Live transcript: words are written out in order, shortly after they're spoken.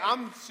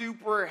I'm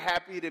super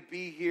happy to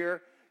be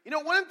here. You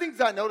know, one of the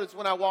things I noticed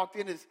when I walked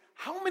in is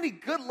how many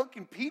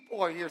good-looking people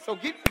are here. So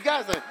give you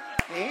guys a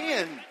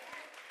hand.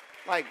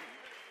 Like,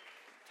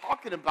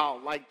 talking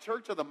about, like,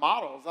 Church of the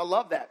Models. I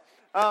love that.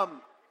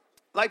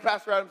 Like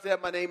Pastor Adam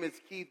said, my name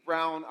is Keith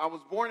Brown. I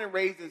was born and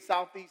raised in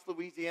Southeast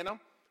Louisiana.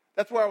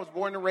 That's where I was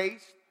born and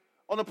raised.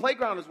 On the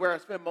playground is where I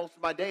spend most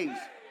of my days.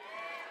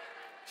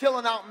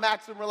 Chilling out,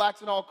 maxing,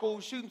 relaxing, all cool,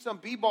 shooting some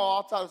b-ball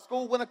outside of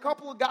school when a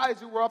couple of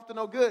guys who were up to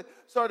no good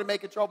started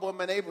making trouble in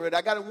my neighborhood.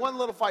 I got in one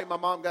little fight. My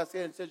mom got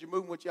scared and said, "You're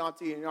moving with your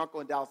auntie and your uncle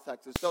in Dallas,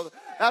 Texas." So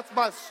that's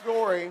my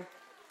story,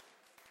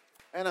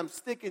 and I'm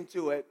sticking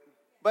to it.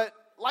 But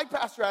like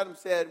Pastor Adam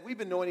said, we've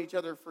been knowing each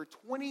other for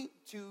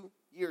 22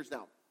 years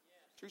now.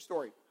 True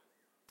story.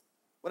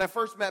 When I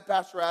first met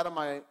Pastor Adam,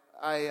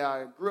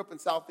 I grew up in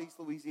Southeast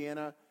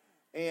Louisiana.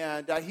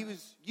 And he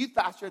was youth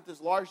pastor at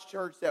this large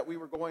church that we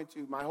were going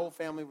to. My whole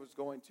family was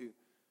going to.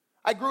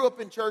 I grew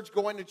up in church,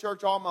 going to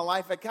church all my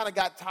life. I kind of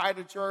got tired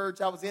of church.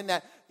 I was in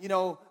that,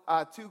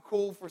 too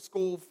cool for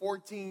school,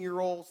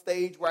 14-year-old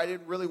stage where I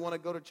didn't really want to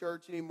go to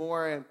church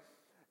anymore.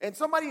 And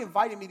somebody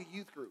invited me to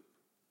youth group.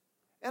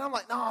 And I'm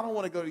like, no, I don't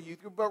want to go to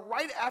youth group. But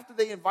right after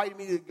they invited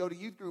me to go to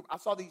youth group, I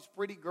saw these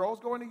pretty girls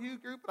going to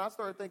youth group. And I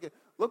started thinking,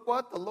 look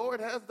what the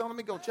Lord has done. Let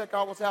me go check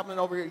out what's happening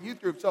over here at youth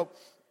group. So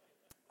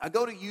I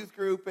go to youth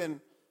group, and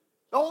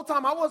the whole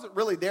time I wasn't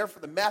really there for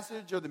the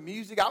message or the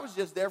music. I was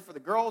just there for the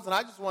girls, and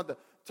I just wanted to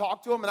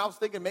talk to them. And I was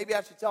thinking maybe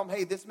I should tell them,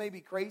 hey, this may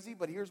be crazy,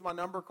 but here's my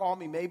number. Call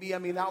me maybe. I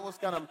mean, that was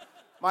kind of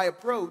my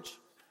approach.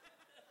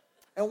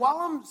 And while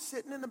I'm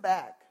sitting in the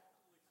back,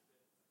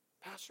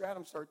 Pastor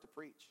Adam started to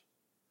preach.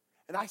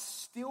 And I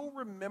still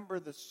remember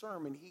the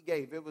sermon he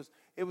gave. It was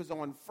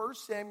on 1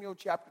 Samuel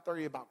chapter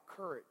 30 about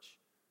courage.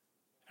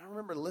 I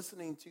remember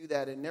listening to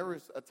that, and there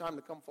was a time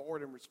to come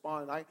forward and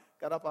respond. And I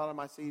got up out of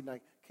my seat, and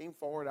I came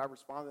forward. I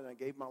responded, and I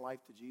gave my life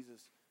to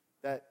Jesus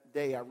that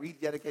day. I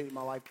rededicated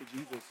my life to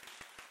Jesus.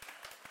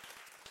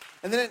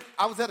 And then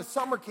I was at a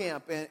summer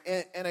camp, and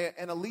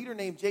a leader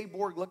named Jay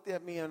Borg looked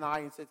at me in the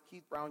eye and said,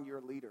 "Keith Brown, you're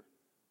a leader."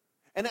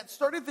 And that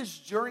started this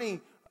journey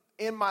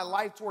in my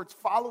life towards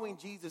following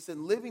Jesus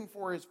and living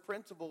for his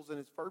principles and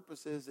his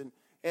purposes.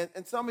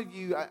 And some of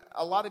you,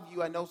 a lot of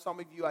you, I know some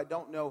of you I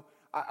don't know.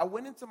 I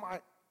went into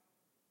my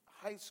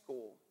high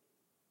school,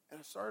 and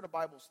I started a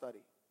Bible study.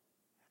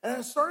 And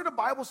I started a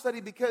Bible study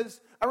because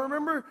I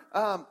remember,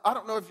 I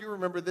don't know if you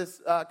remember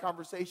this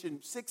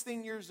conversation,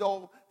 16 years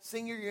old,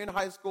 senior year in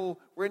high school,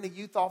 we're in the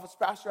youth office.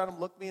 Pastor Adam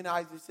looked me in the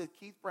eyes and said,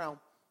 "Keith Brown,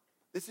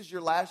 this is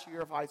your last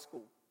year of high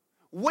school.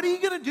 What are you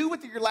going to do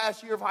with your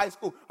last year of high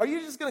school? Are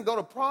you just going to go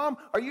to prom?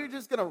 Are you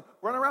just going to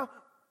run around?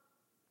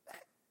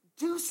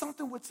 Do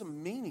something with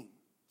some meaning.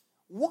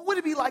 What would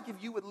it be like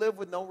if you would live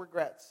with no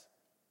regrets?"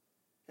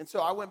 And so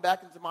I went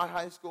back into my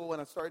high school,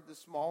 and I started this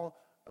small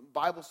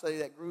Bible study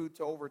that grew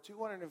to over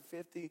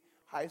 250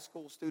 high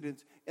school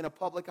students in a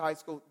public high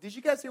school. Did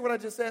you guys hear what I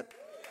just said?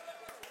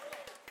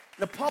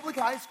 In a public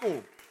high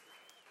school.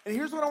 And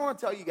here's what I want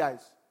to tell you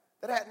guys.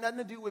 That had nothing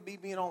to do with me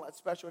being all that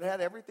special. It had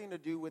everything to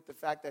do with the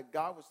fact that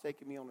God was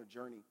taking me on a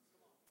journey.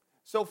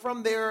 So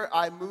from there,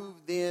 I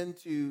moved then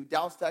to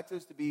Dallas,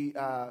 Texas to be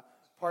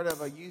part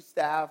of a youth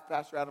staff.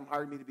 Pastor Adam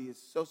hired me to be his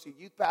associate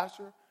youth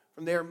pastor.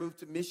 From there, I moved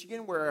to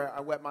Michigan, where I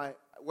wet my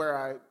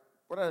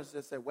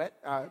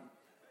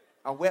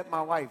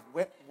wife.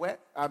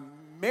 I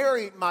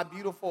married my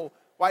beautiful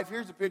wife.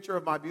 Here's a picture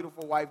of my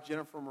beautiful wife,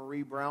 Jennifer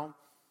Marie Brown.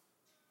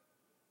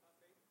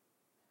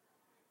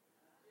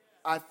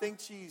 I think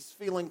she's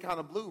feeling kind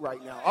of blue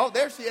right now. Oh,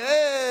 there she is.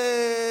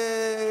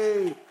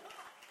 Hey!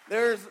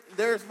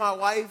 There's my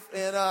wife.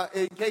 And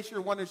in case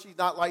you're wondering, she's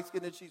not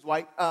light-skinned, she's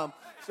white.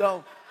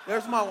 So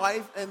there's my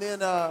wife. And then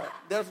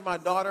there's my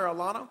daughter,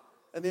 Alana.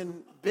 And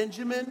then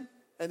Benjamin.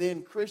 And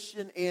then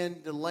Christian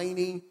and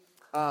Delaney.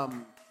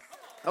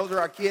 Those are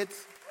our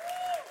kids.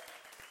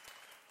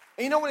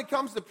 And you know, when it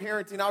comes to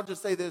parenting, I'll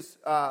just say this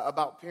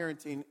about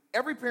parenting.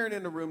 Every parent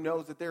in the room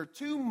knows that there are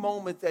two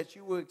moments that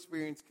you will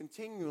experience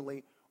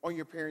continually on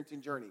your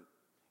parenting journey.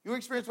 You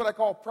experience what I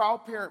call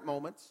proud parent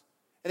moments.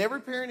 And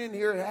every parent in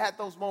here had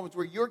those moments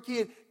where your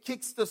kid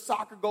kicks the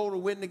soccer goal to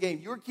win the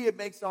game. Your kid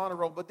makes the honor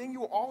roll. But then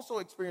you will also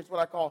experience what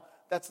I call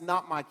 "that's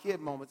not my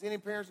kid" moments. Any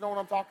parents know what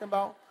I'm talking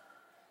about?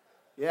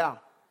 Yeah.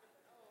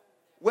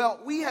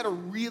 Well, we had a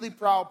really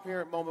proud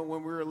parent moment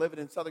when we were living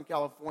in Southern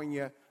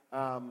California,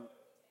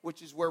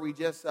 which is where we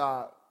just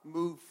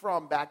moved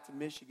from back to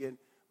Michigan.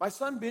 My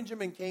son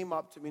Benjamin came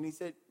up to me and he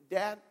said,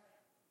 "Dad,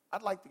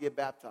 I'd like to get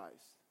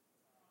baptized."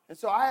 And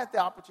so I had the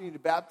opportunity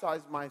to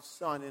baptize my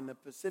son in the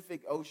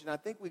Pacific Ocean. I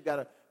think we've got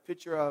a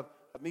picture of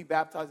me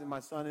baptizing my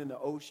son in the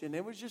ocean.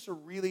 It was just a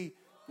really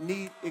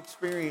neat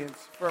experience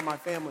for my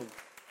family.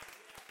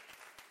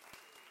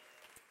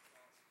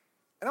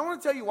 And I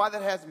want to tell you why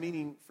that has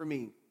meaning for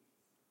me.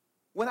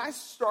 When I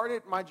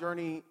started my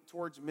journey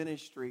towards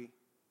ministry,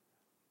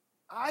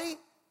 I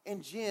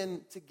and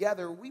Jen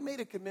together, we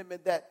made a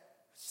commitment that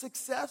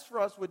success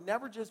for us would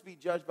never just be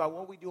judged by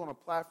what we do on a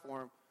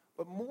platform,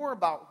 but more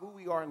about who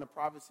we are in the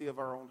privacy of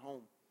our own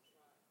home.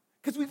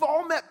 Because we've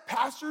all met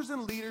pastors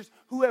and leaders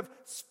who have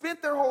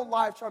spent their whole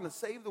life trying to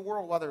save the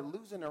world while they're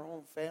losing their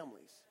own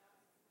families.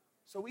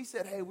 So we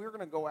said, hey, we're going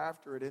to go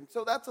after it. And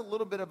so that's a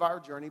little bit of our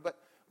journey. But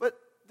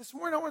this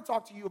morning I want to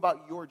talk to you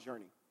about your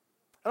journey.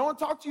 And I want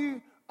to talk to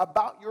you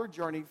about your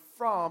journey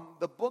from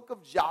the book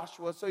of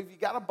Joshua. So if you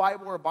got a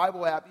Bible or a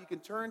Bible app, you can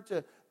turn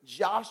to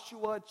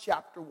Joshua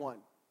chapter 1.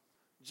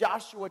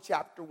 Joshua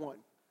chapter 1.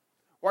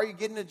 While you're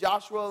getting to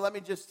Joshua, let me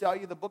just tell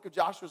you, the book of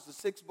Joshua is the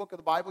sixth book of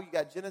the Bible. You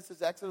got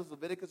Genesis, Exodus,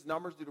 Leviticus,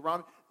 Numbers,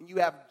 Deuteronomy, and you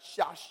have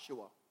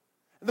Joshua.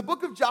 And the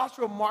book of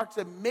Joshua marks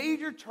a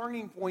major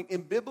turning point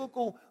in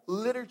biblical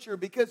literature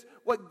because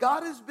what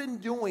God has been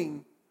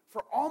doing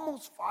for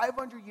almost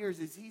 500 years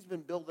is he's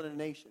been building a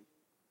nation.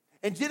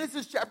 In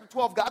Genesis chapter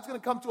 12, God's going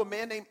to come to a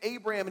man named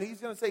Abraham, and he's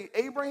going to say,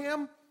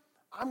 Abraham,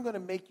 I'm going to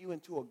make you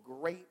into a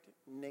great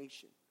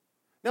nation.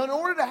 Now, in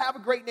order to have a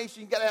great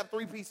nation, you got to have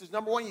three pieces.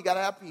 Number one, you got to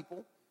have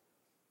people.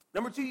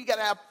 Number two, you got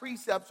to have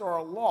precepts or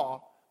a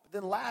law. But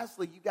then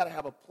lastly, you got to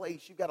have a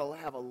place. You got to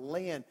have a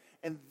land.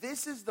 And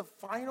this is the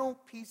final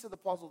piece of the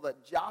puzzle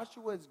that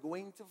Joshua is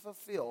going to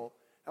fulfill.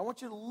 I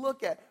want you to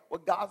look at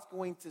what God's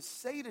going to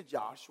say to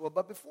Joshua.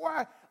 But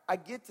before I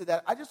get to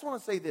that, I just want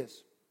to say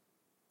this.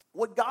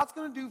 What God's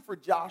going to do for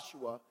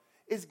Joshua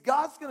is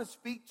God's going to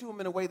speak to him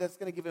in a way that's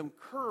going to give him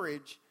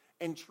courage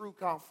and true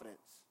confidence.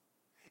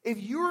 If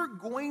you're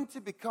going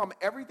to become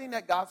everything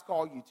that God's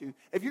called you to,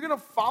 if you're going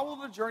to follow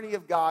the journey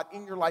of God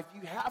in your life,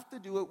 you have to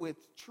do it with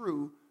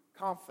true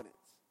confidence.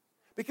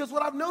 Because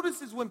what I've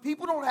noticed is when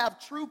people don't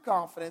have true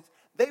confidence,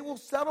 they will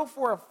settle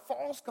for a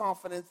false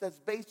confidence that's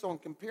based on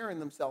comparing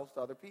themselves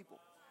to other people.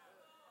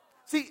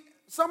 See,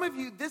 some of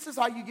you, this is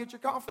how you get your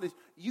confidence.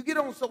 You get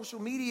on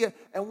social media,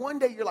 and one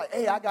day you're like,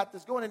 hey, I got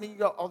this going. And then you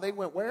go, oh, they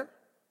went where?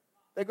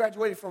 They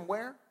graduated from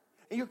where?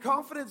 And your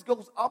confidence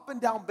goes up and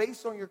down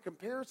based on your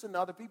comparison to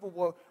other people.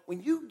 Well,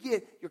 when you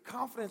get your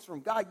confidence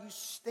from God, you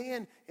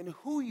stand in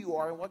who you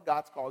are and what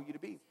God's called you to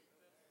be.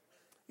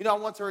 You know, I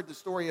once heard the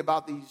story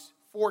about these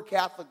 4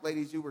 Catholic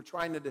ladies who were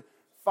trying to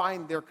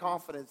find their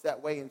confidence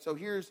that way. And so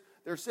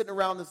they're sitting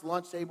around this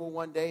lunch table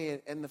one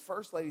day, and the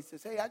first lady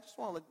says, hey, I just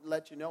want to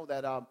let you know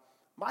that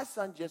my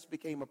son just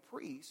became a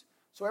priest.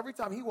 So every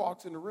time he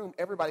walks in the room,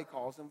 everybody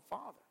calls him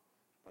Father.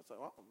 I was like,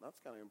 well, that's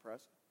kind of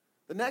impressive.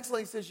 The next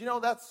lady says, you know,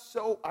 that's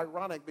so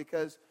ironic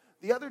because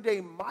the other day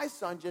my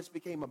son just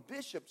became a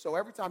bishop. So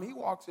every time he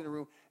walks in the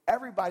room,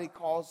 everybody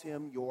calls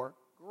him Your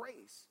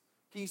Grace.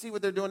 Can you see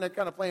what they're doing? They're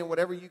kind of playing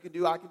whatever you can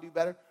do, I can do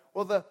better.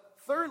 Well, the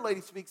third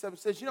lady speaks up and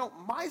says, you know,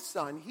 my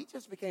son, he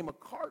just became a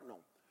cardinal.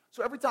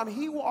 So every time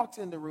he walks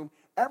in the room,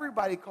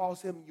 everybody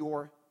calls him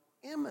Your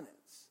Eminence.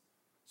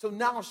 So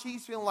now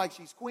she's feeling like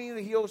she's queen of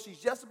the hill. She's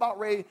just about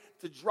ready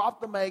to drop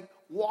the mic,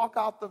 walk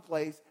out the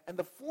place. And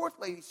the fourth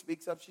lady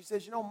speaks up. She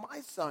says, you know, my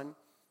son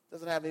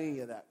doesn't have any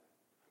of that.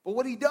 But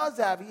what he does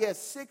have, he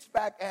has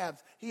six-pack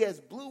abs. He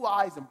has blue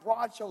eyes and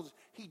broad shoulders.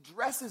 He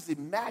dresses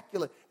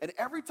immaculate. And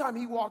every time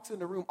he walks in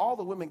the room, all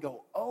the women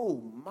go,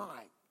 oh,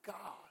 my God.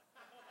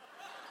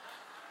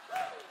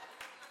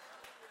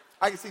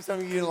 I can see some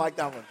of you didn't like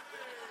that one.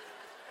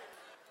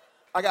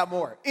 I got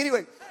more.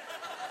 Anyway,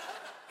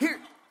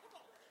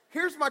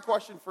 here's my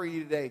question for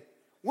you today.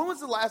 When was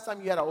the last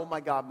time you had an oh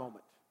my God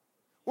moment?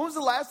 When was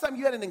the last time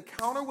you had an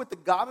encounter with the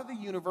God of the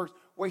universe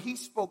where he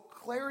spoke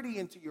clarity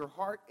into your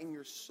heart and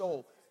your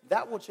soul?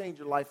 That will change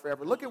your life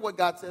forever. Look at what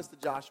God says to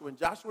Joshua in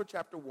Joshua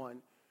chapter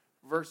 1,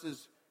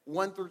 verses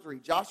 1 through 3.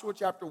 Joshua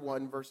chapter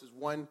 1, verses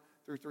 1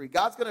 through 3.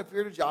 God's going to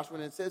appear to Joshua,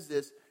 and it says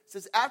this. It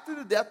says, after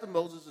the death of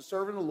Moses, the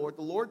servant of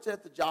the Lord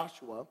said to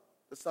Joshua,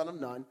 the son of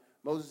Nun,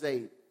 Moses'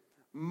 aide,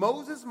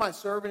 Moses, my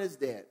servant, is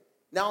dead.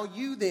 Now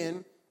you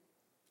then,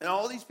 and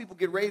all these people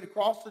get ready to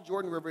cross the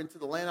Jordan River into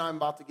the land I'm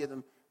about to give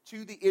them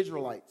to the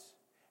Israelites.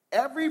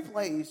 Every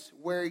place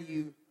where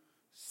you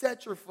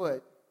set your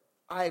foot,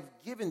 I have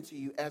given to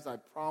you as I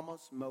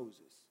promised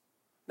Moses.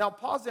 Now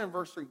pause there in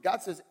verse 3.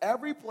 God says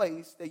every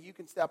place that you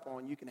can step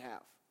on, you can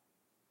have.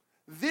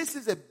 This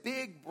is a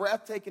big,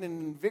 breathtaking,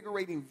 and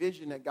invigorating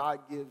vision that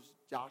God gives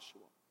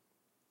Joshua.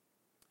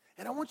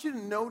 And I want you to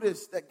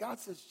notice that God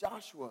says,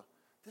 Joshua,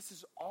 this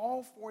is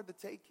all for the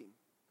taking.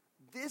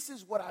 This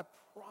is what I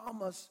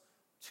promise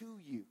to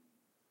you.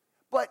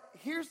 But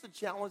here's the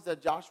challenge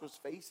that Joshua's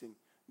facing.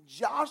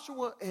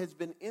 Joshua has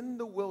been in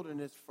the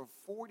wilderness for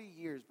 40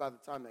 years by the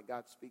time that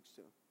God speaks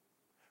to him.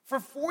 For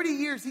 40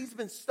 years, he's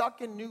been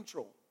stuck in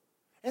neutral.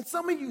 And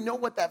some of you know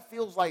what that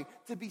feels like,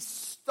 to be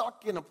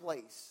stuck in a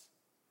place.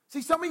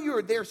 See, some of you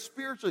are there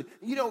spiritually.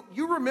 You know,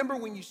 you remember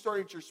when you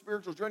started your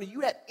spiritual journey,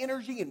 you had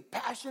energy and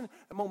passion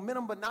and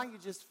momentum, but now you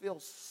just feel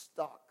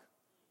stuck.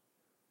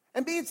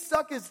 And being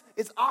stuck is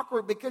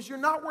awkward because you're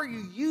not where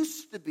you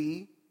used to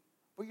be,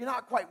 but you're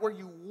not quite where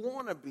you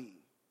want to be.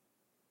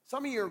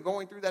 Some of you are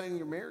going through that in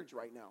your marriage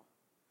right now.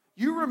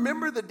 You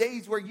remember the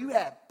days where you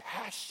had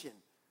passion.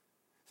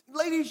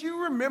 Ladies,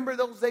 you remember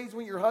those days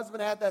when your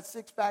husband had that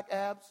six-pack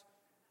abs?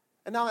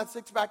 And now that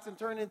six-pack's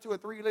turned into a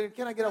three-liter.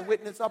 Can I get a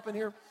witness up in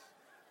here?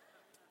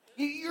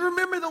 You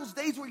remember those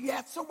days where you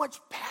had so much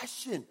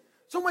passion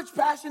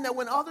that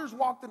when others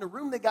walked in the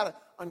room, they got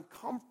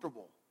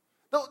uncomfortable.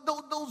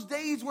 Those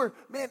days where,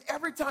 man,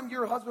 every time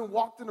your husband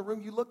walked in the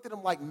room, you looked at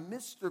him like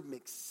Mr.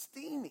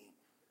 McSteamy.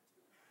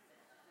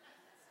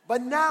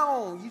 But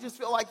now you just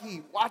feel like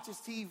he watches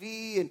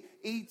TV and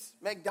eats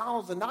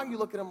McDonald's, and now you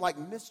look at him like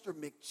Mr.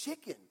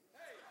 McChicken.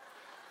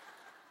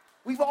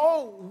 We've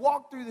all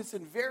walked through this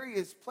in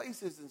various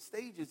places and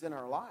stages in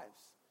our lives.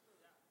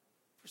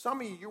 For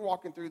some of you, you're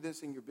walking through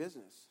this in your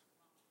business.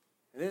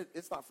 And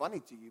it's not funny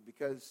to you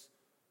because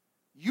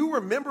you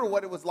remember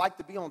what it was like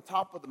to be on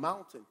top of the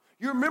mountain.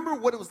 You remember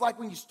what it was like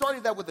when you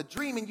started that with a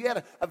dream and you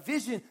had a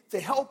vision to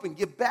help and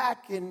give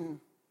back. And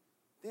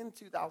then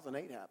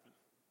 2008 happened.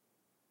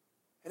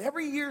 And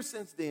every year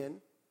since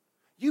then,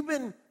 you've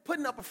been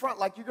putting up a front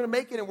like you're going to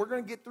make it and we're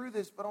going to get through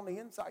this. But on the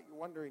inside, you're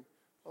wondering,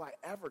 will I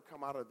ever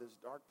come out of this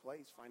dark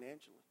place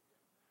financially?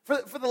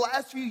 For the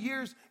last few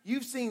years,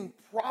 you've seen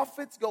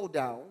profits go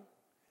down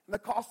and the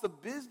cost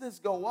of business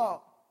go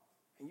up.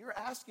 And you're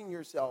asking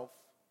yourself,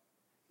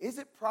 is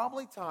it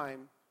probably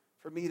time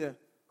for me to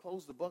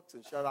close the books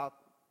and shut out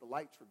the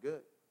lights for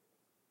good?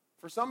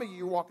 For some of you,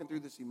 you're walking through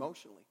this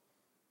emotionally.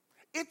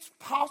 It's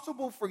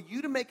possible for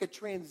you to make a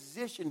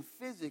transition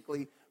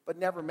physically, but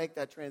never make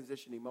that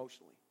transition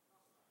emotionally.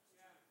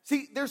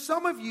 See, there's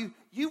some of you,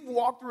 you've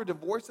walked through a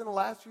divorce in the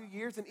last few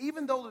years, and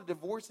even though the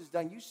divorce is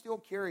done, you still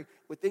carry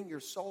within your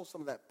soul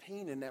some of that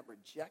pain and that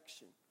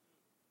rejection.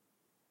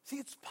 See,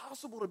 it's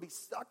possible to be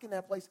stuck in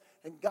that place,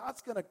 and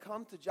God's going to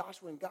come to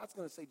Joshua, and God's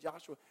going to say,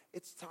 Joshua,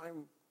 it's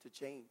time to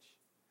change.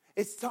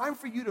 It's time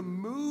for you to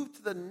move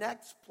to the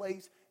next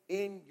place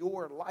in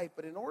your life.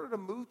 But in order to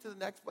move to the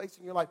next place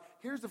in your life,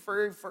 here's the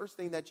very first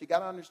thing that you got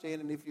to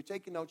understand, and if you're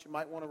taking notes, you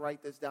might want to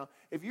write this down.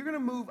 If you're going to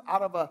move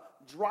out of a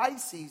dry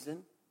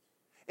season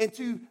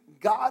into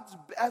God's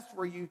best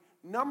for you,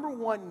 number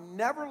one,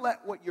 never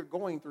let what you're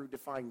going through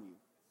define you.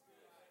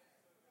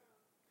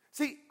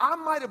 See, I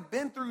might have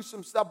been through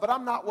some stuff, but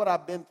I'm not what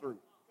I've been through.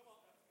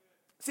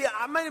 See,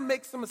 I might have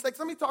made some mistakes.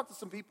 Let me talk to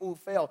some people who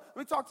failed. Let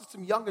me talk to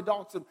some young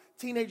adults, some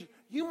teenagers.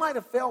 You might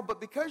have failed, but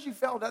because you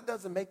failed, that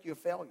doesn't make you a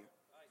failure.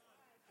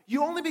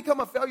 You only become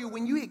a failure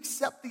when you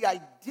accept the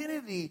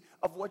identity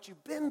of what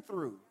you've been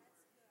through.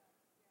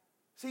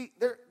 See,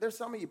 there's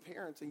some of you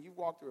parents, and you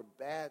walk through a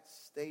bad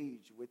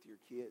stage with your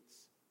kids.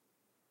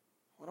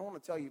 What I want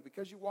to tell you,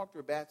 because you walk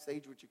through a bad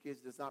stage with your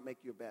kids does not make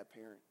you a bad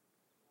parent.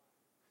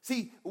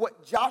 See,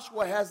 what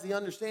Joshua has to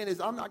understand is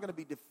I'm not going to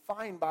be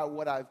defined by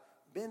what I've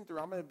been through.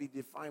 I'm going to be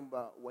defined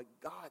by what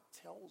God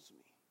tells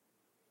me.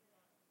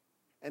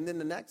 And then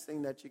the next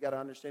thing that you got to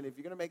understand, if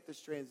you're going to make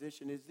this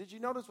transition, is did you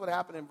notice what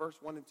happened in verse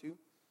 1 and 2?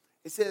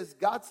 It says,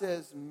 God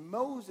says,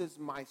 Moses,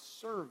 my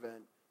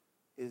servant,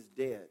 is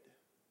dead.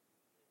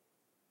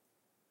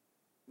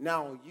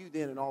 Now you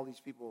then and all these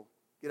people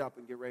get up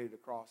and get ready to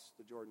cross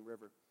the Jordan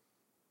River.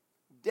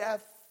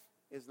 Death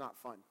is not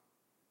fun,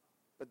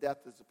 but death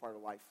is a part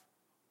of life.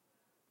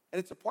 And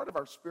it's a part of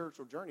our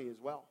spiritual journey as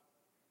well.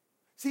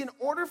 See, in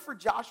order for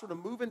Joshua to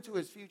move into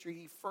his future,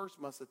 he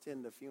first must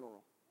attend the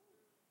funeral.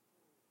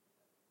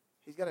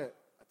 He's got to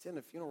attend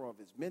the funeral of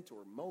his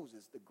mentor,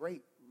 Moses, the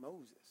great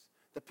Moses.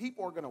 The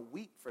people are going to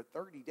weep for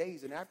 30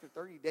 days, and after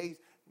 30 days,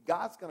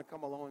 God's going to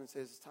come along and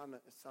says, it's time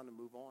to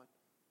move on.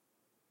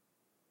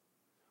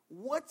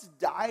 What's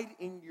died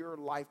in your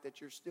life that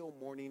you're still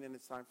mourning and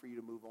it's time for you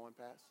to move on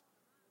past?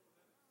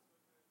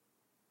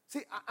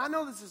 See, I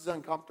know this is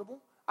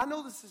uncomfortable. I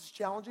know this is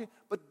challenging,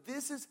 but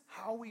this is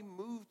how we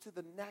move to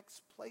the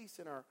next place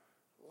in our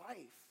life.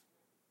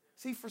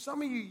 See, for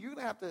some of you, you're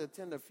going to have to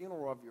attend a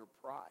funeral of your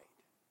pride.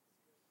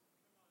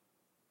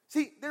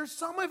 See, there's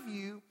some of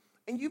you,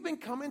 and you've been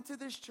coming to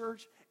this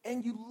church,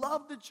 and you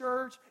love the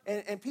church,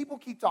 and people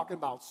keep talking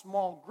about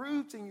small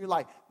groups, and you're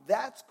like,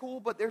 that's cool,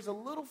 but there's a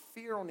little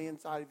fear on the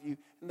inside of you,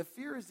 and the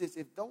fear is this: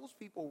 if those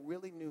people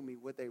really knew me,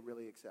 would they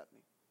really accept me?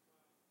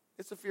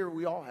 It's a fear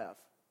we all have.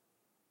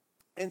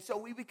 And so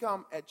we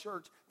become, at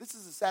church, this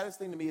is the saddest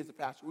thing to me as a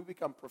pastor, we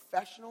become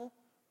professional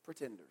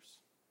pretenders.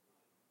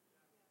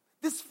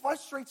 This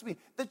frustrates me.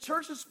 The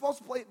church is supposed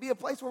to be a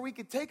place where we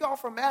can take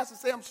off our masks and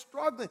say, I'm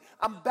struggling,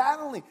 I'm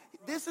battling.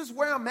 This is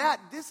where I'm at.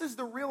 This is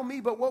the real me.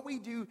 But what we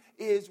do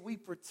is we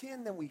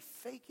pretend and we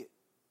fake it.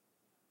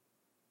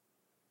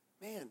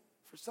 Man,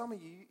 for some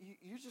of you,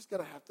 you're just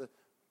going to have to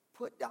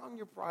put down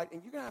your pride,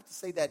 and you're going to have to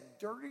say that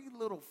dirty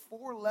little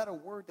 4-letter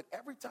word that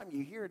every time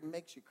you hear it, it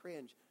makes you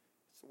cringe.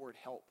 It's the word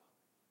help.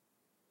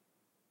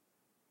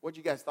 What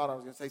you guys thought I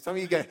was going to say? Some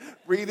of you guys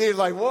breathe in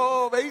like,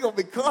 whoa, man, you're going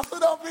to be cussing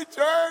up in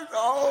church?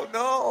 Oh,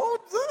 no.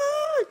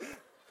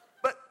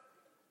 But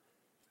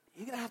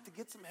you're going to have to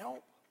get some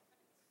help.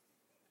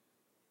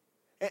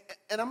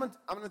 And I'm going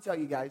to tell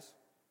you guys,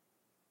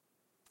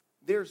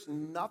 there's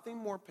nothing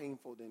more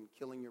painful than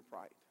killing your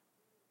pride.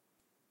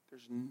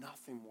 There's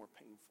nothing more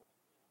painful.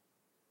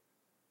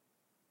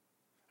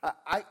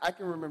 I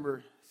can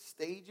remember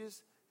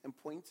stages and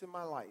points in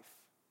my life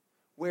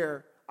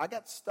where I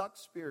got stuck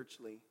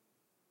spiritually.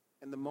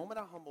 And the moment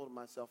I humbled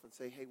myself and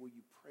say, hey, will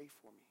you pray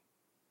for me?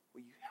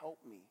 Will you help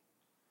me?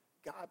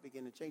 God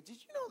began to change. Did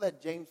you know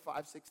that James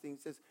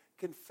 5:16 says,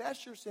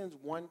 confess your sins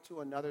one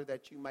to another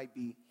that you might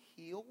be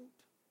healed?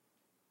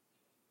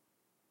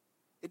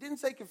 It didn't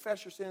say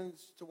confess your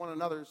sins to one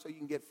another so you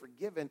can get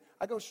forgiven.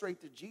 I go straight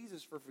to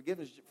Jesus for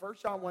forgiveness. 1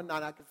 John 1:9,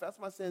 I confess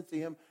my sins to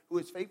him who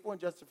is faithful and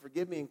just to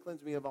forgive me and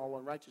cleanse me of all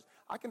unrighteousness.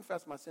 I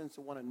confess my sins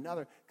to one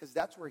another because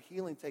that's where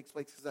healing takes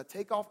place. Because I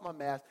take off my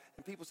mask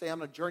and people say, I'm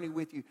going to journey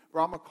with you.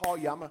 Bro, I'm going to call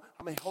you. I'm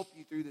going to help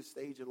you through this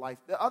stage of life.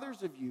 The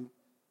others of you,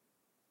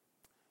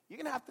 you're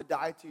going to have to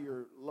die to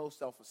your low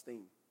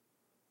self-esteem,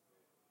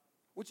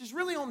 which is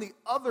really on the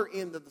other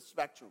end of the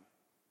spectrum.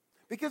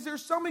 Because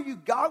there's some of you,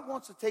 God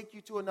wants to take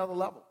you to another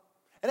level.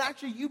 And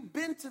actually, you've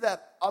been to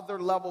that other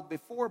level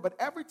before, but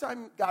every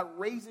time God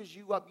raises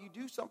you up, you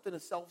do something to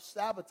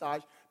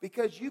self-sabotage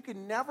because you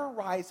can never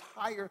rise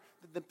higher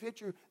than the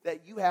picture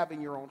that you have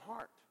in your own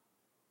heart.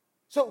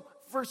 So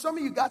for some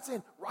of you, God's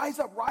saying, rise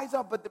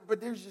up,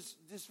 but there's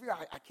this fear,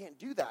 I can't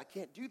do that, I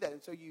can't do that.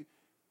 And so you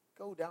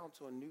go down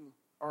to a new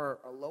or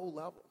a low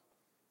level.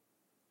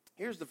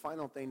 Here's the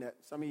final thing that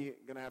some of you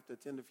are going to have to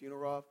attend the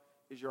funeral of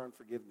is your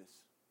unforgiveness.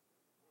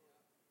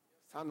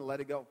 It's time to let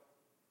it go.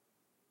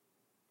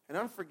 And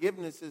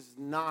unforgiveness is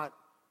not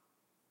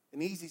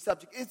an easy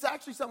subject. It's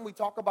actually something we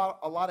talk about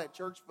a lot at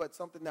church, but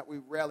something that we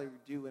rarely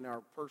do in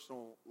our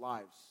personal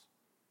lives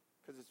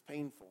because it's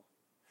painful.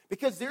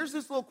 Because there's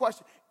this little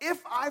question.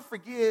 If I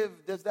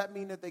forgive, does that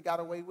mean that they got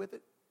away with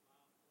it?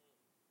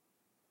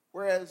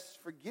 Whereas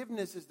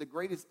forgiveness is the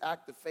greatest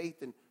act of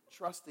faith and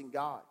trust in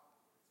God.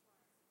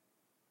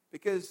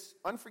 Because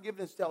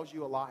unforgiveness tells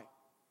you a lie.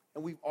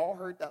 And we've all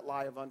heard that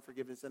lie of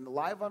unforgiveness. And the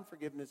lie of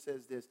unforgiveness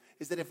says this,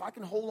 is that if I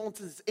can hold on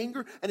to this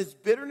anger and this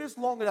bitterness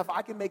long enough,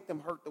 I can make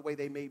them hurt the way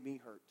they made me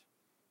hurt.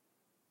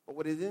 But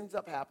what it ends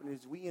up happening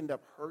is we end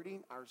up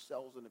hurting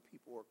ourselves and the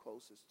people who are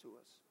closest to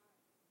us.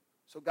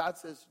 So God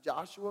says,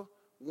 Joshua,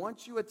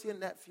 once you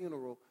attend that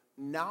funeral,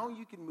 now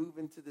you can move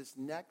into this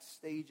next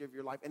stage of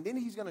your life. And then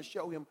he's going to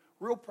show him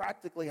real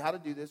practically how to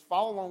do this.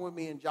 Follow along with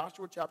me in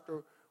Joshua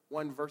chapter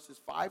 1, verses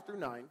 5 through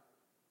 9.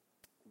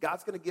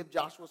 God's going to give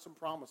Joshua some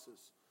promises.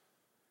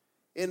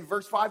 In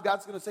verse 5,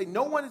 God's going to say,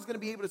 no one is going to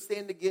be able to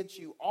stand against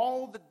you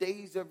all the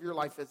days of your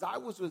life. As I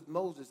was with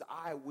Moses,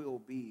 I will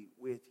be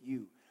with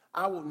you.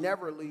 I will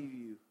never leave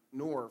you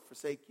nor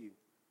forsake you.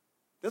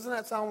 Doesn't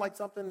that sound like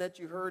something that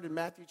you heard in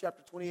Matthew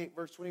chapter 28,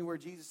 verse 20, where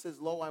Jesus says,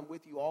 lo, I'm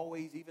with you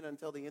always, even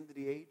until the end of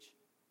the age?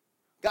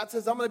 God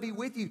says, I'm going to be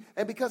with you.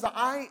 And because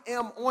I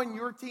am on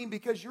your team,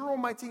 because you're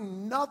on my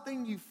team,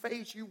 nothing you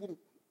face, you will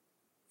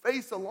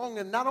face alone.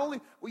 And not only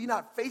will you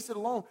not face it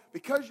alone,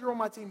 because you're on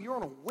my team, you're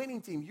on a winning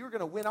team. You're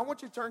going to win. I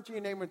want you to turn to your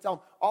neighbor and tell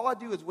them, all I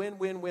do is win,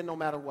 win, win, no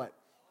matter what.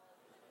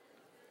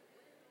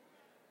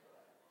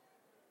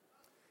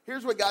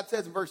 Here's what God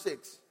says in verse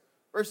 6.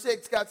 Verse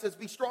 6, God says,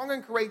 be strong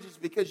and courageous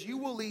because you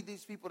will lead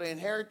these people to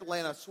inherit the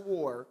land I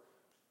swore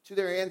to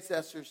their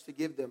ancestors to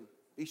give them.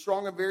 Be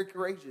strong and very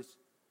courageous.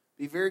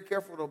 Be very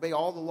careful to obey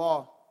all the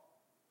law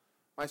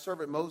my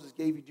servant Moses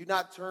gave you. Do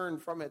not turn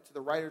from it to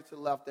the right or to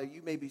the left, that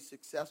you may be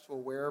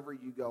successful wherever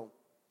you go.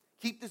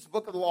 Keep this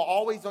book of the law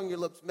always on your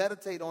lips.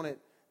 Meditate on it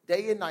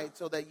day and night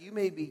so that you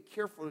may be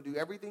careful to do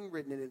everything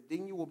written in it.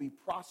 Then you will be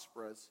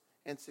prosperous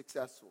and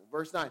successful.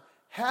 Verse 9,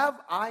 have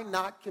I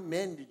not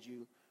commanded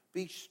you?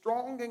 Be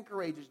strong and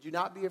courageous. Do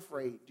not be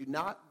afraid. Do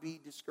not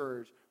be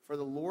discouraged. For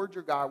the Lord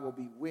your God will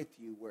be with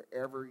you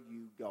wherever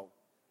you go.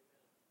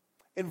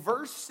 In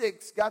verse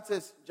 6, God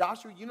says,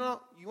 Joshua, you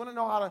want to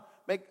know how to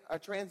make a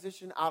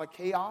transition out of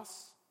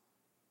chaos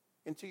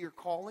into your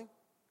calling?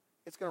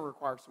 It's going to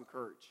require some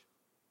courage.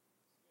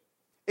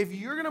 If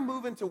you're going to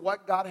move into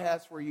what God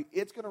has for you,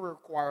 it's going to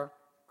require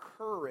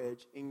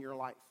courage in your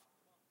life.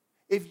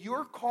 If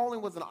your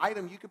calling was an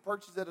item you could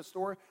purchase at a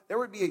store, there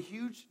would be a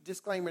huge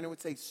disclaimer and it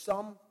would say,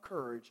 some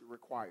courage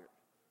required.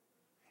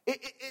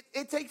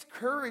 It takes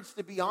courage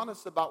to be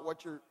honest about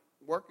what you're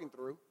working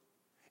through.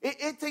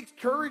 It takes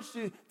courage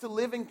to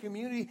live in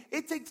community.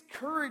 It takes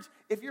courage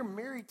if you're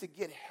married to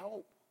get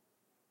help.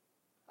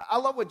 I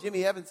love what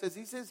Jimmy Evans says.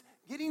 He says,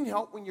 getting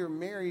help when you're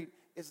married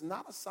is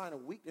not a sign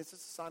of weakness,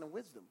 it's a sign of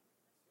wisdom.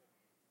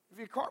 If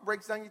your car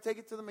breaks down, you take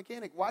it to the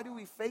mechanic. Why do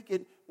we fake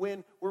it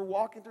when we're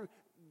walking through?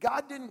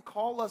 God didn't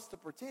call us to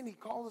pretend. He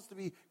called us to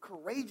be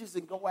courageous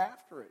and go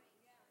after it.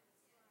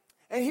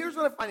 And here's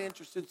what I find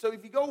interesting. So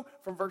if you go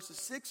from verses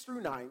 6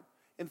 through 9,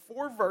 in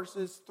 4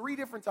 verses, 3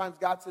 different times,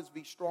 God says,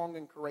 be strong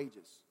and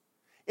courageous.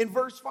 In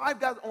verse 5,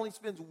 God only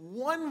spends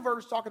 1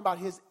 verse talking about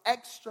his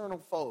external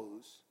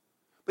foes.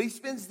 But he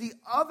spends the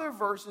other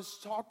verses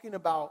talking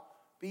about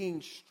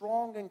being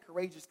strong and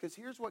courageous. Because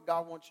here's what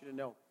God wants you to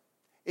know.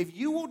 If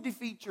you will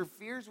defeat your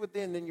fears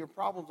within, then your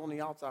problems on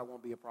the outside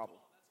won't be a problem.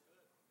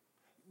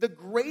 The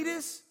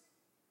greatest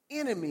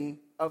enemy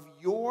of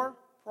your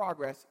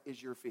progress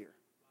is your fear.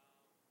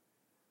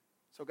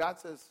 So God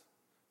says,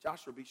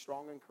 Joshua, be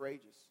strong and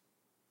courageous.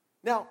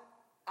 Now,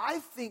 I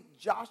think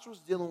Joshua's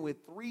dealing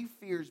with 3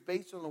 fears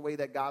based on the way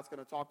that God's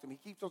going to talk to him. He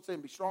keeps on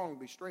saying, be strong,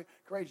 be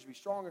courageous, be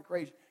strong and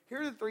courageous.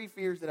 Here are the 3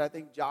 fears that I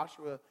think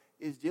Joshua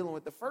is dealing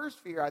with. The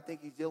first fear I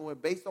think he's dealing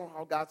with, based on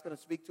how God's going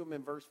to speak to him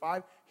in verse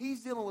 5,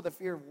 he's dealing with the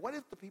fear of, what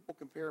if the people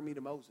compare me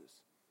to Moses?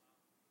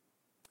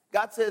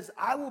 God says,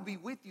 I will be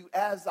with you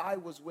as I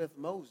was with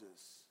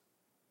Moses.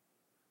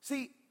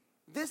 See,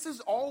 this is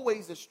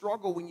always a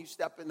struggle when you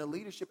step into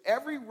leadership.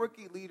 Every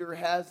rookie leader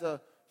has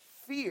a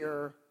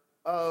fear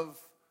of,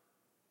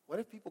 what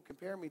if people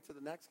compare me to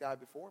the next guy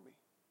before me?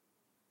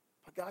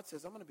 But God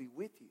says, I'm going to be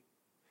with you.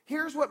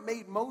 Here's what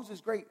made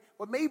Moses great.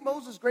 What made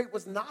Moses great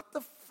was not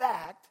the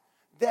fact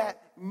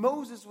that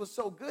Moses was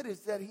so good,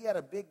 is that he had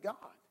a big God.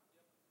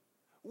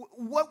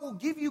 What will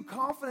give you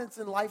confidence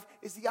in life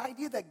is the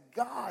idea that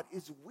God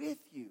is with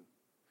you.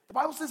 The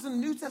Bible says in the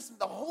New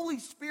Testament, the Holy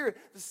Spirit,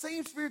 the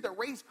same Spirit that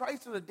raised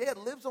Christ from the dead,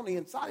 lives on the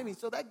inside of me.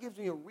 So that gives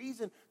me a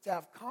reason to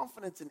have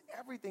confidence in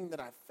everything that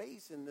I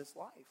face in this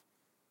life.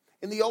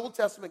 In the Old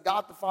Testament,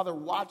 God the Father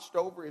watched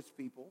over his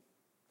people.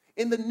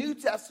 In the New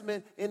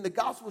Testament, in the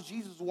Gospels,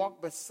 Jesus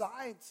walked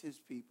beside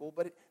his people.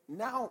 But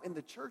now in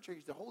the church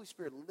age, the Holy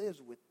Spirit lives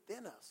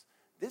within us.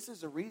 This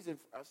is a reason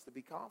for us to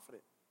be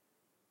confident.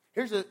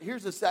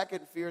 Here's a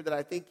second fear that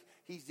I think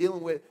he's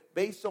dealing with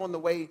based on the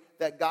way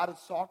that God is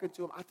talking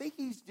to him. I think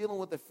he's dealing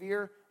with the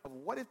fear of,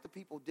 what if the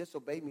people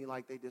disobey me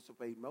like they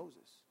disobeyed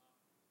Moses?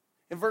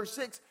 In verse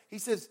 6, he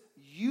says,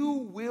 you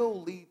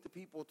will lead the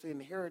people to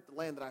inherit the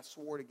land that I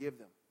swore to give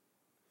them.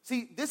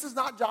 See, this is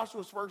not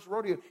Joshua's first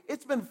rodeo.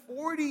 It's been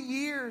 40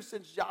 years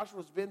since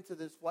Joshua's been to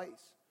this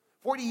place.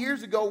 40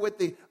 years ago, with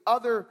the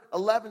other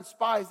 11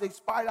 spies, they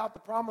spied out the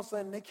promised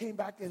land, and they came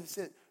back and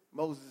said,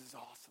 Moses is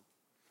awesome.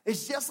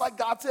 It's just like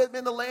God said,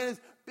 man, the land is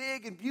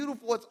big and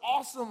beautiful. It's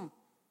awesome.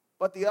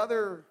 But the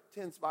other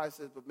 10 spies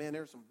said, but man,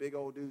 there's some big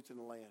old dudes in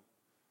the land.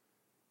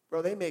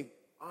 Bro, they make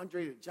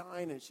Andre the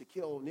Giant and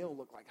Shaquille O'Neal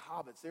look like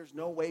hobbits. There's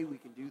no way we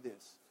can do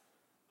this.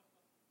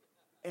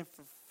 And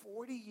for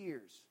 40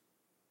 years,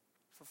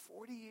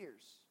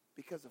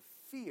 because of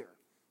fear,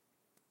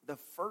 the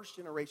first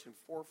generation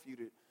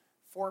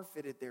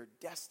forfeited their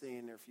destiny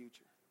and their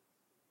future.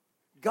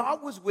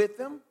 God was with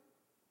them,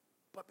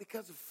 but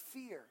because of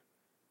fear.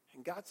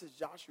 And God says,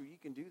 Joshua, you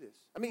can do this.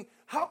 I mean,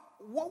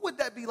 what would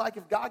that be like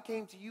if God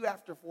came to you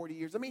after 40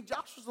 years? I mean,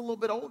 Joshua's a little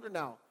bit older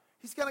now.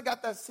 He's kind of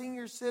got that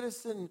senior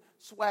citizen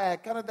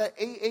swag, kind of that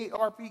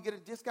AARP, get a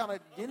discount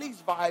at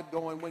Denny's vibe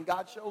going when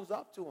God shows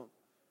up to him.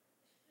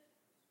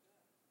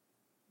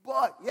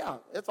 But, yeah,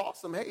 it's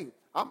awesome. Hey,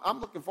 I'm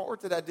looking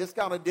forward to that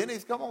discount at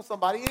Denny's. Come on,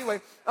 somebody.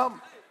 Anyway, but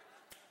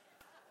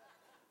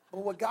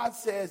what God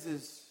says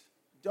is,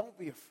 don't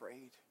be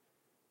afraid.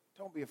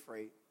 Don't be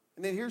afraid.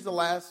 And then here's the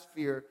last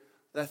fear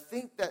that I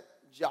think that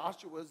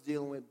Joshua is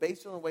dealing with,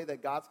 based on the way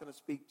that God's going to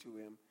speak to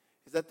him,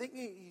 is I think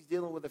he's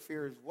dealing with the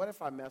fear is, what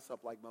if I mess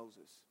up like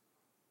Moses?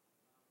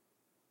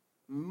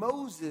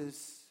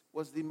 Moses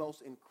was the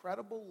most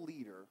incredible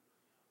leader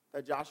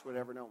that Joshua had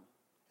ever known.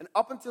 And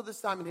up until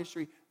this time in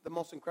history, the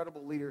most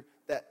incredible leader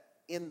that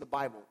in the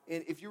Bible.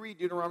 And if you read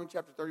Deuteronomy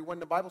chapter 31,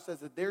 the Bible says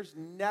that there's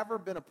never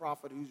been a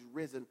prophet who's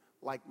risen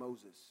like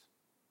Moses.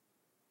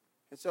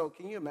 And so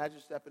can you imagine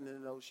stepping into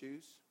those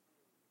shoes?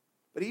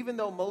 But even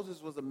though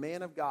Moses was a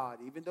man of God,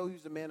 even though he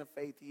was a man of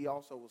faith, he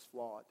also was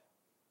flawed.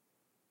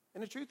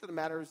 And the truth of the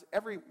matter is,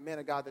 every man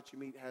of God that you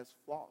meet has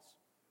flaws.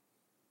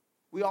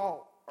 We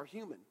all are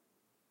human.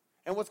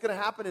 And what's going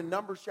to happen in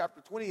Numbers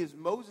chapter 20 is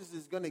Moses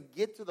is going to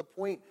get to the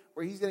point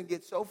where he's going to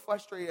get so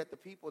frustrated at the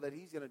people that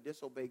he's going to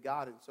disobey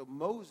God. And so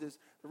Moses,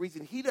 the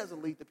reason he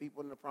doesn't lead the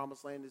people in the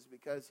promised land is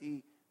because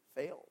he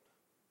failed.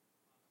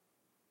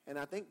 And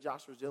I think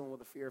Joshua's dealing with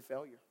the fear of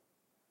failure.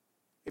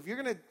 If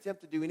you're going to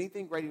attempt to do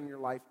anything great in your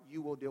life,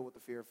 you will deal with the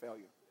fear of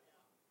failure.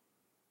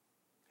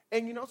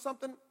 And you know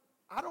something?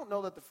 I don't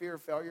know that the fear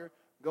of failure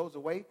goes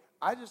away.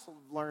 I just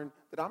learned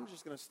that I'm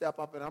just going to step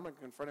up and I'm going to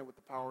confront it with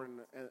the power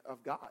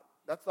of God.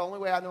 That's the only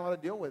way I know how to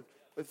deal with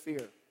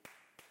fear.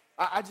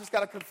 I just got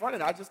to confront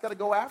it. I just got to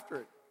go after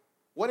it.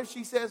 What if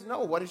she says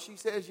no? What if she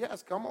says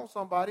yes? Come on,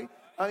 somebody.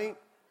 I mean,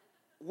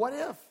 what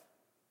if?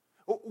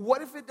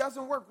 What if it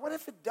doesn't work? What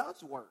if it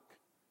does work?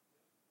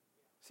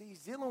 See, he's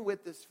dealing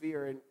with this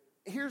fear. And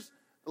here's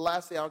the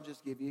last thing I'll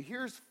just give you.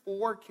 Here's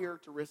 4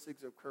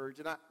 characteristics of courage.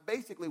 And I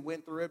basically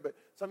went through it, but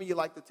some of you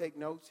like to take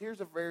notes. Here's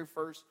the very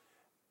first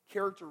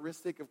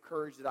characteristic of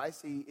courage that I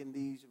see in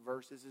these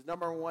verses is,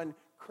 number 1,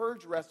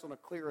 courage rests on a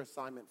clear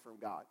assignment from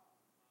God.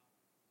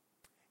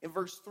 In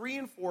verse 3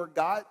 and 4,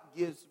 God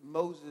gives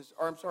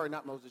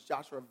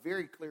Joshua a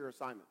very clear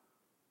assignment.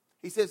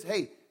 He says,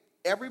 hey,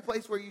 every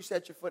place where you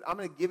set your foot, I'm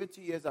going to give it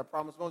to you as I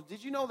promised Moses.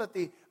 Did you know that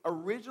the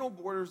original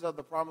borders of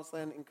the promised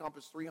land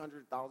encompass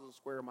 300,000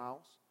 square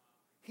miles?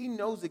 He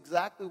knows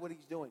exactly what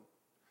he's doing.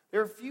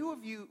 There are a few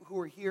of you who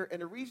are here,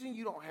 and the reason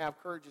you don't have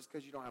courage is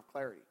because you don't have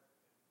clarity.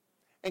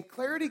 And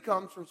clarity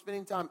comes from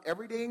spending time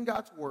every day in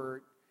God's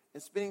Word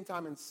and spending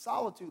time in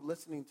solitude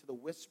listening to the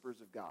whispers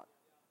of God.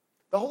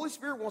 The Holy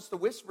Spirit wants to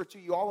whisper to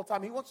you all the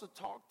time. He wants to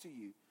talk to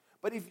you.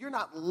 But if you're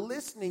not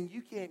listening,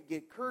 you can't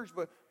get courage.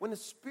 But when the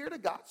Spirit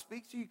of God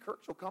speaks to you,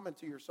 courage will come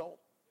into your soul.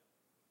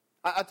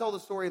 I told the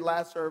story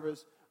last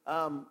service.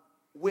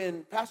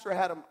 When Pastor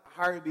Adam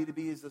hired me to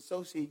be his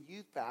associate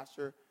youth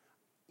pastor,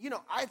 you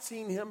know, I'd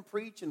seen him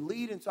preach and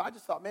lead. And so I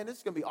just thought, man, this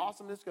is going to be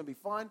awesome. This is going to be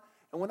fun.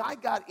 And when I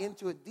got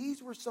into it,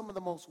 these were some of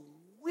the most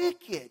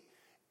wicked,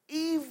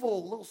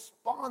 evil little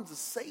spawns of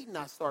Satan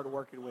I started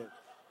working with.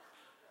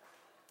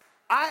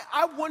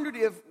 I wondered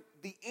if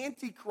the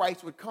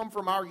Antichrist would come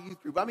from our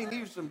youth group. I mean,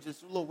 these are some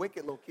just little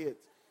wicked little kids.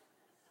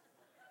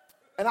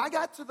 And I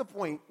got to the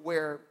point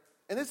where,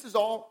 and this is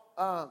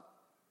all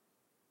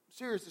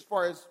serious as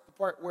far as the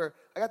part where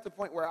I got to the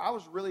point where I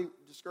was really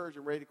discouraged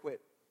and ready to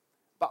quit.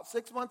 About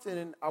 6 months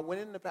in, I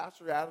went into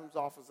Pastor Adam's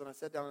office and I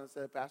sat down and I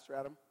said, Pastor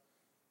Adam,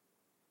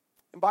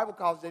 in Bible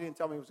college, they didn't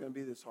tell me it was going to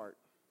be this hard.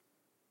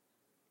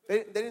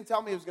 They didn't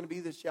tell me it was going to be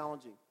this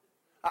challenging.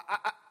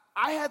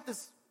 I had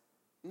this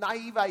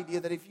naive idea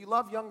that if you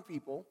love young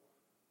people,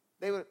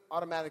 they would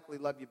automatically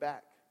love you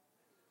back.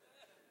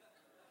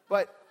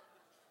 But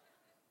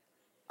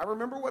I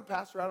remember what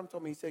Pastor Adam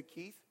told me. He said,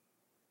 Keith,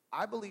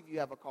 I believe you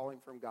have a calling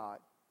from God,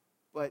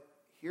 but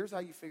here's how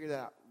you figure that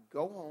out.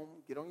 Go home,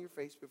 get on your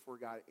face before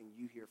God, and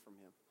you hear from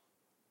him.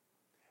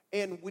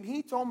 And when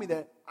he told me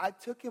that, I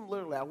took him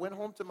literally. I went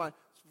home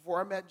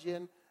before I met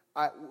Jen,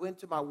 I went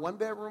to my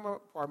one-bedroom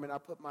apartment. I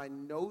put my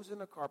nose in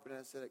the carpet, and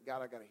I said,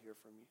 God, I got to hear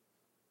from you.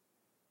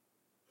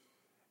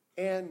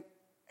 And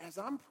as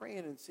I'm praying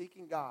and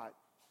seeking God,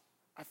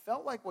 I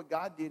felt like what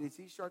God did is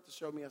he started to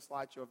show me a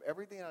slideshow of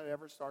everything I'd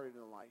ever started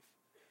in life.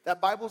 That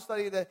Bible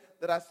study that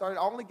I started,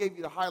 I only gave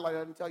you the highlight. I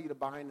didn't tell you the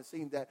behind the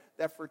scenes.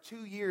 That for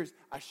 2 years,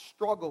 I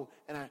struggled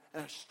and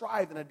I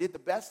strived and I did the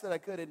best that I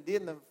could. And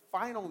then the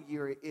final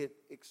year, it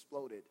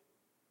exploded.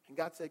 And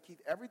God said, Keith,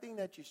 everything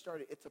that you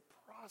started, it's a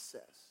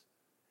process.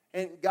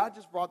 And God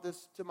just brought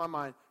this to my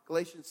mind.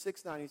 Galatians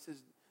 6:9,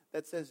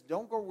 that says,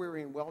 don't go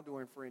weary in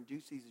well-doing, for in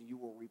due season you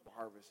will reap a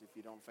harvest if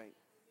you don't faint.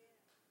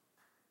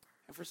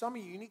 And for some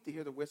of you need to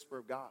hear the whisper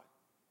of God.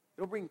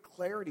 It'll bring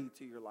clarity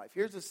to your life.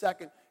 Here's the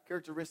second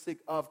characteristic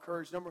of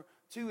courage. Number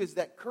 2 is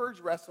that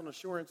courage rests on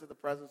assurance of the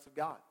presence of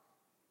God.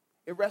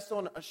 It rests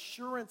on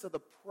assurance of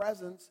the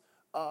presence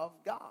of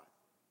God.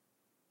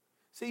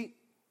 See,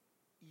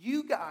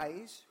 you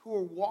guys who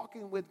are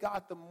walking with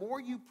God, the more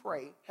you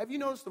pray, have you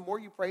noticed the more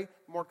you pray,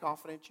 the more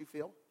confident you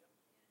feel?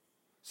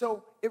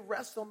 So it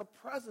rests on the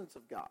presence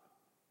of God.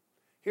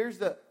 Here's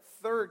the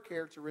third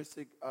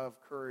characteristic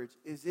of courage,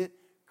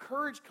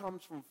 courage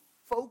comes from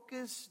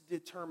focused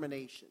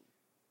determination.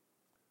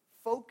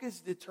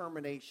 Focused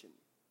determination.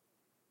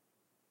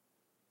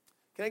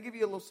 Can I give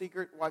you a little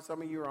secret why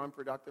some of you are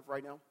unproductive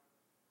right now?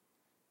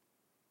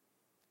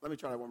 Let me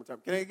try that one more time.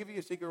 Can I give you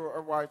a secret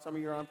of why some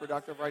of you are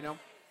unproductive right now?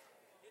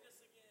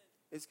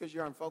 It's because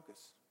you're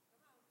unfocused.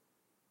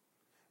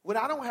 When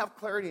I don't have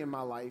clarity in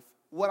my life,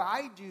 what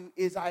I do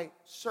is I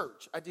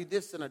search. I do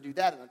this and I do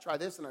that and I try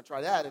this and I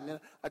try that and then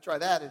I try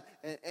that.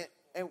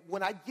 And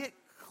when I get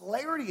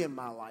clarity in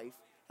my life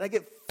and I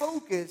get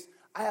focused,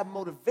 I have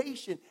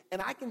motivation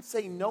and I can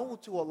say no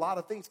to a lot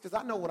of things because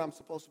I know what I'm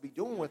supposed to be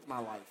doing with my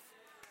life.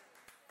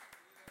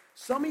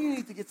 Some of you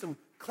need to get some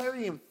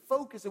clarity and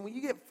focus. And when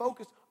you get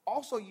focused,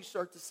 also you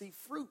start to see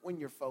fruit when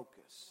you're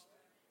focused.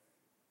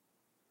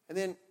 And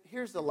then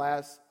here's the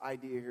last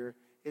idea here,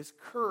 is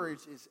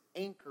courage is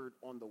anchored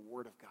on the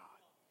Word of God.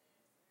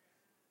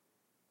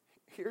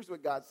 Here's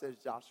what God says,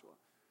 Joshua.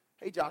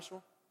 Hey,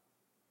 Joshua,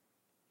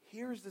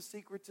 here's the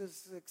secret to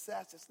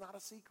success. It's not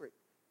a secret.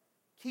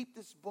 Keep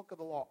this book of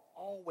the law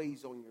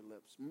always on your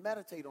lips.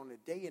 Meditate on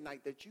it day and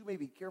night that you may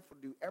be careful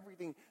to do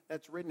everything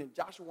that's written in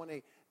Joshua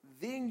 1:8.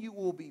 Then you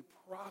will be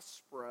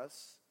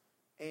prosperous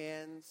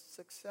and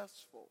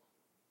successful.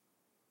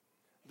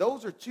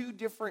 Those are two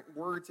different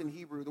words in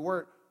Hebrew. The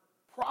word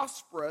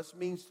prosperous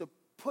means to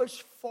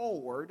push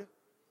forward.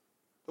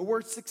 The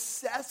word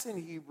success in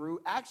Hebrew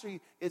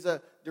actually is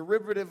a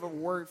derivative of a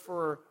word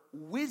for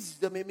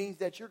wisdom. It means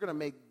that you're going to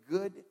make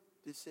good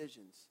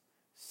decisions.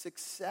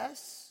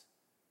 Success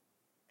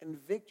and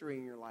victory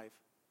in your life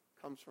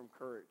comes from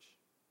courage.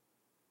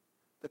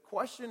 The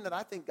question that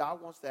I think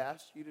God wants to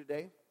ask you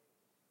today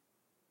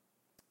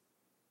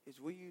is,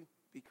 will you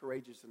be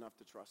courageous enough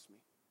to trust me?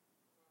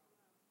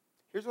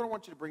 Here's what I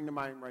want you to bring to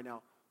mind right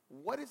now.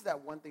 What is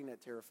that one thing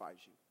that terrifies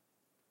you?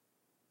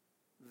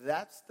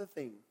 That's the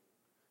thing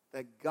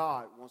that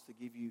God wants to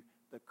give you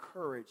the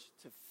courage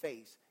to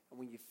face. And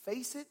when you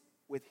face it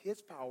with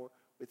His power,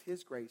 with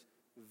His grace,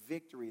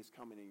 victory is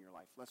coming in your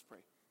life. Let's pray.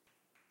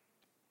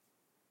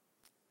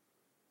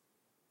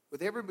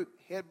 With every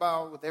head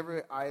bowed, with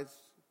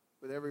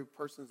every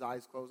person's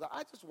eyes closed,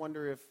 I just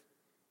wonder if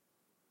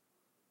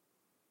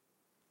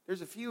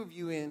there's a few of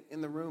you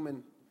in the room,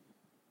 and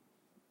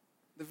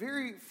the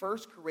very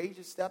first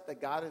courageous step that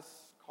God is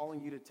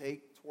calling you to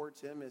take towards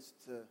Him is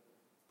to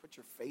put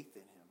your faith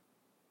in Him,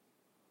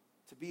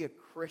 to be a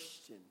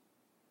Christian.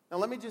 Now,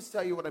 let me just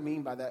tell you what I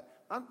mean by that.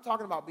 I'm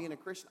talking about being a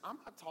Christian. I'm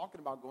not talking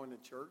about going to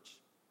church.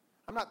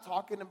 I'm not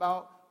talking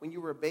about when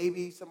you were a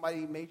baby,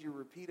 somebody made you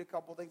repeat a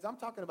couple things. I'm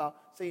talking about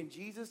saying,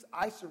 Jesus,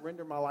 I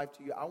surrender my life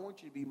to you. I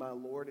want you to be my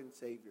Lord and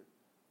Savior.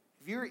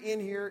 If you're in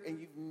here and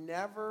you've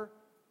never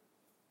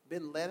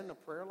been led in a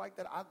prayer like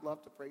that, I'd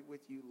love to pray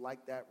with you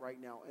like that right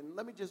now. And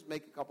let me just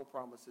make a couple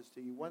promises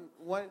to you.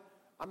 One,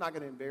 I'm not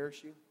going to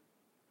embarrass you.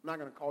 I'm not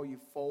going to call you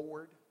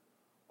forward.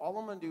 All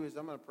I'm going to do is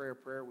I'm going to pray a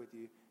prayer with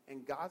you.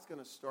 And God's going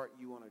to start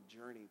you on a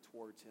journey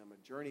towards him,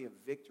 a journey of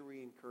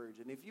victory and courage.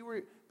 And if you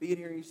were being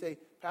here and you say,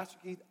 Pastor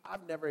Keith,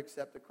 I've never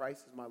accepted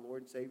Christ as my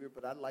Lord and Savior,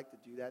 but I'd like to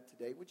do that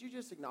today. Would you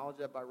just acknowledge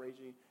that by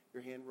raising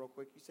your hand real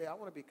quick? You say, I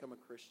want to become a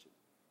Christian.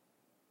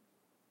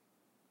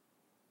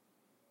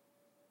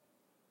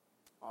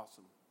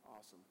 Awesome.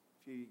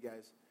 A few of you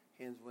guys,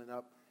 hands went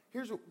up.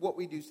 Here's what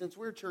we do. Since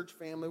we're a church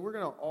family, we're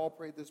going to all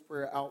pray this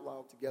prayer out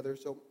loud together.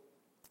 So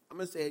I'm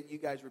going to say it. You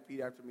guys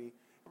repeat after me.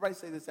 Everybody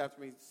say this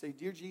after me. Say,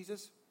 Dear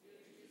Jesus,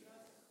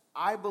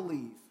 I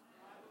believe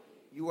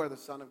you are the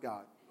Son of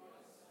God.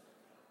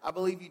 I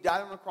believe you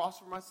died on the cross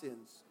for my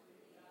sins.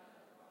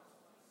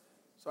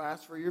 So I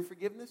ask for your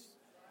forgiveness.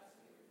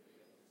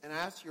 And I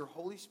ask your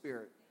Holy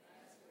Spirit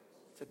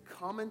to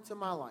come into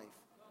my life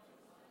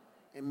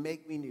and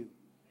make me new.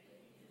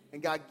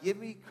 And God, give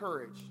me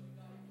courage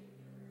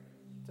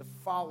to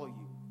follow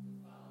you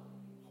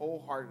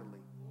wholeheartedly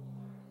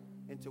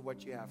into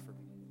what you have for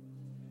me.